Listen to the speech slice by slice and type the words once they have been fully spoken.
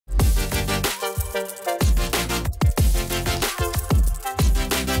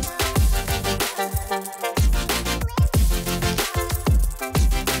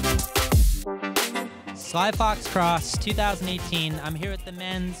Fly Fox Cross 2018. I'm here with the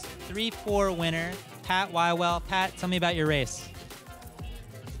men's 3-4 winner, Pat Wiwel. Pat, tell me about your race.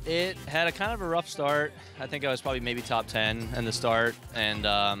 It had a kind of a rough start. I think I was probably maybe top 10 in the start, and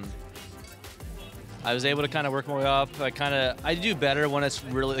I was able to kind of work my way up. I do better when it's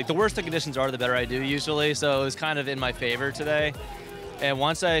really, like, the worse the conditions are, the better I do usually, so it was kind of in my favor today. And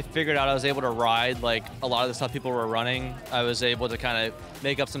once I figured out I was able to ride like a lot of the stuff people were running, I was able to kind of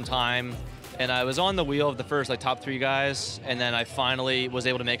make up some time. And I was on the wheel of the first top 3 guys, and then I finally was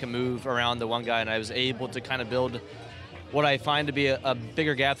able to make a move around the one guy, and I was able to kind of build what I find to be a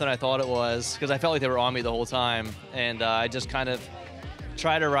bigger gap than I thought it was, because I felt like they were on me the whole time. And I just kind of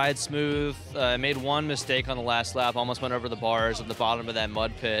tried to ride smooth. I made one mistake on the last lap, almost went over the bars at the bottom of that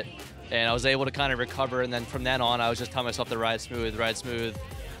mud pit, and I was able to kind of recover. And then from then on, I was just telling myself to ride smooth,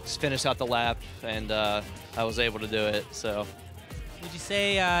 just finish out the lap, and I was able to do it. So. Would you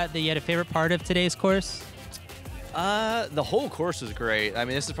say that you had a favorite part of today's course? The whole course was great. I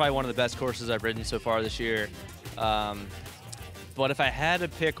mean, this is probably one of the best courses I've ridden so far this year. But if I had to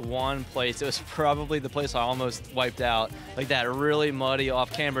pick one place, it was probably the place I almost wiped out. Like, that really muddy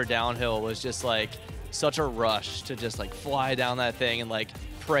off-camber downhill was just like such a rush to just like fly down that thing and like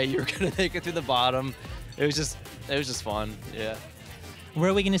pray you're gonna make it through the bottom. It was just fun, yeah.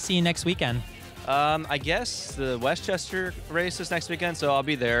 Where are we gonna see you next weekend? I guess the Westchester race is next weekend, so I'll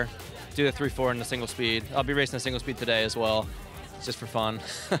be there. Do the 3-4 in the single speed. I'll be racing the single speed today as well, just for fun.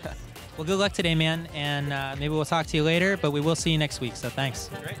 Well, good luck today, man, and maybe we'll talk to you later, but we will see you next week, so thanks.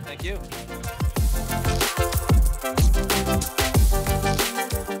 Great, thank you.